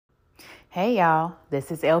Hey y'all, this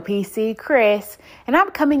is LPC Chris, and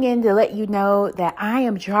I'm coming in to let you know that I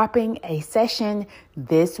am dropping a session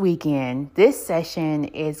this weekend. This session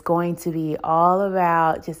is going to be all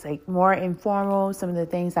about just like more informal, some of the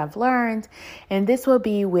things I've learned, and this will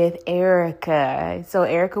be with Erica. So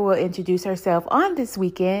Erica will introduce herself on this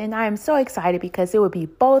weekend, and I am so excited because it will be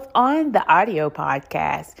both on the audio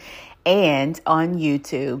podcast and on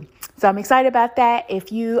YouTube. So I'm excited about that.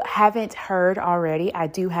 If you haven't heard already, I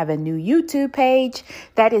do have a new YouTube page.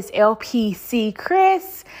 That is LPC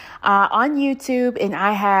Chris on YouTube. And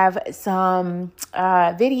I have some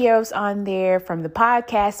videos on there from the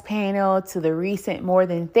podcast panel to the recent More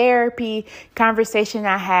Than Therapy conversation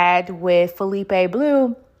I had with Felipe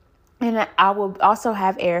Blue. And I will also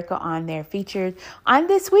have Erica on there featured on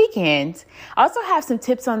this weekend. I also have some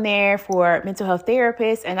tips on there for mental health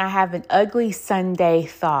therapists, and I have an ugly Sunday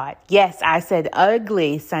thought. Yes, I said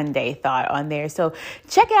ugly Sunday thought on there. So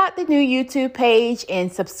check out the new YouTube page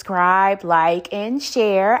and subscribe, like, and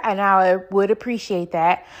share. And I would appreciate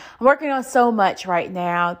that. I'm working on so much right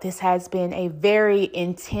now. This has been a very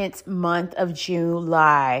intense month of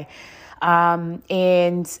July.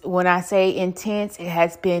 And when I say intense, it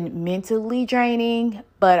has been mentally draining,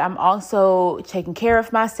 but I'm also taking care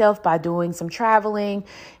of myself by doing some traveling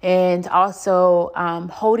and also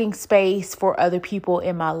holding space for other people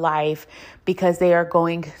in my life because they are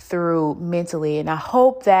going through mentally. And I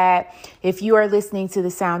hope that if you are listening to the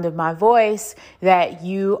sound of my voice, that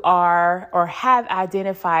you are or have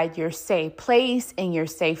identified your safe place and your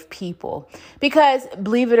safe people. Because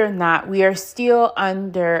believe it or not, we are still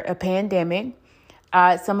under a pandemic.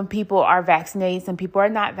 Some people are vaccinated. Some people are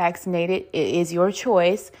not vaccinated. It is your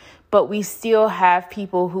choice. But we still have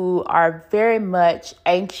people who are very much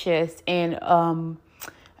anxious and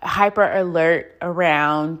hyper alert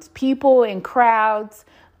around people in crowds,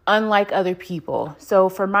 unlike other people. So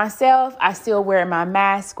for myself, I still wear my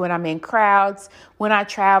mask when I'm in crowds. When I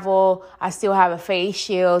travel, I still have a face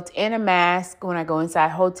shield and a mask when I go inside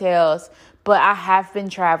hotels. But I have been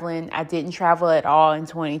traveling. I didn't travel at all in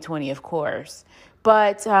 2020, of course.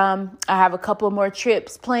 But I have a couple more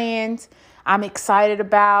trips planned. I'm excited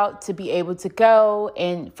about to be able to go.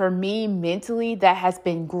 And for me, mentally, that has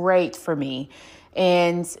been great for me.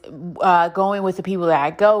 And going with the people that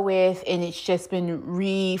I go with, and it's just been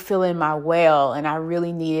refilling my well. And I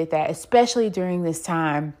really needed that, especially during this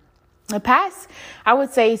time. The past, I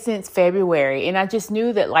would say, since February, and I just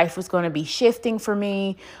knew that life was going to be shifting for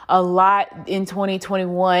me a lot in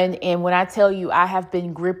 2021. And when I tell you, I have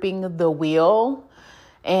been gripping the wheel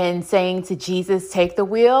and saying to Jesus, take the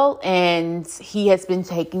wheel, and he has been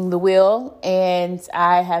taking the wheel. And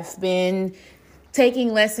I have been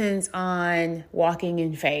taking lessons on walking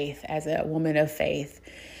in faith as a woman of faith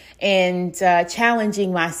and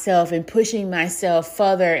challenging myself and pushing myself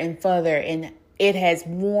further and further. And it has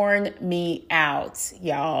worn me out,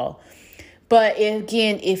 y'all. But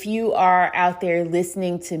again, if you are out there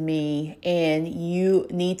listening to me and you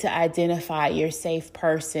need to identify your safe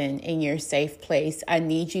person in your safe place, I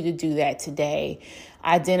need you to do that today.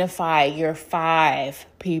 Identify your 5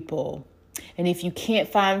 people. And if you can't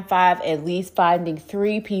find 5, at least finding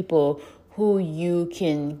 3 people who you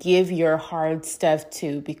can give your hard stuff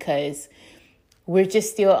to, because we're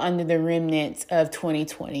just still under the remnants of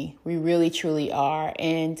 2020. We really, truly are.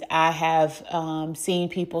 And I have seen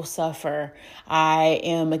people suffer. I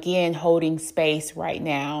am, again, holding space right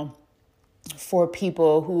now for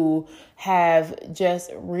people who have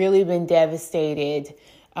just really been devastated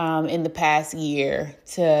in the past year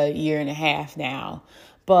to year and a half now.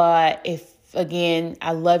 But again,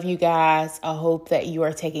 I love you guys. I hope that you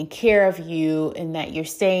are taking care of you and that you're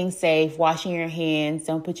staying safe, washing your hands.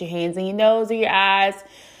 Don't put your hands in your nose or your eyes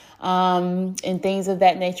and things of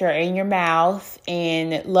that nature, or in your mouth,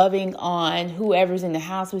 and loving on whoever's in the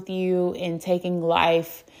house with you and taking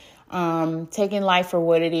life for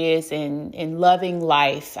what it is and loving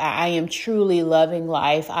life. I am truly loving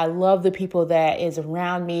life. I love the people that is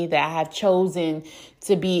around me that I have chosen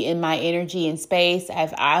to be in my energy and space.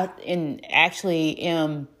 I actually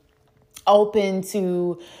am open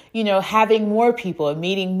to, having more people,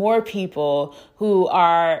 meeting more people who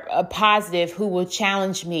are positive, who will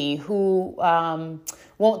challenge me, who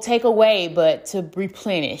won't take away, but to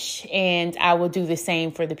replenish. And I will do the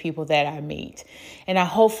same for the people that I meet. And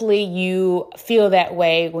hopefully you feel that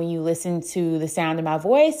way when you listen to the sound of my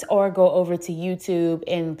voice, or go over to YouTube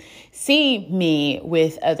and see me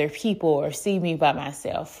with other people, or see me by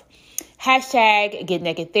myself. Hashtag Get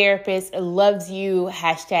Naked Therapist loves you.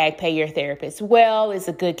 Hashtag Pay Your Therapist Well is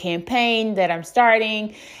a good campaign that I'm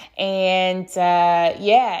starting. And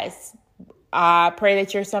yes, I pray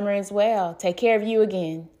that your summer is well. Take care of you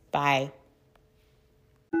again. Bye.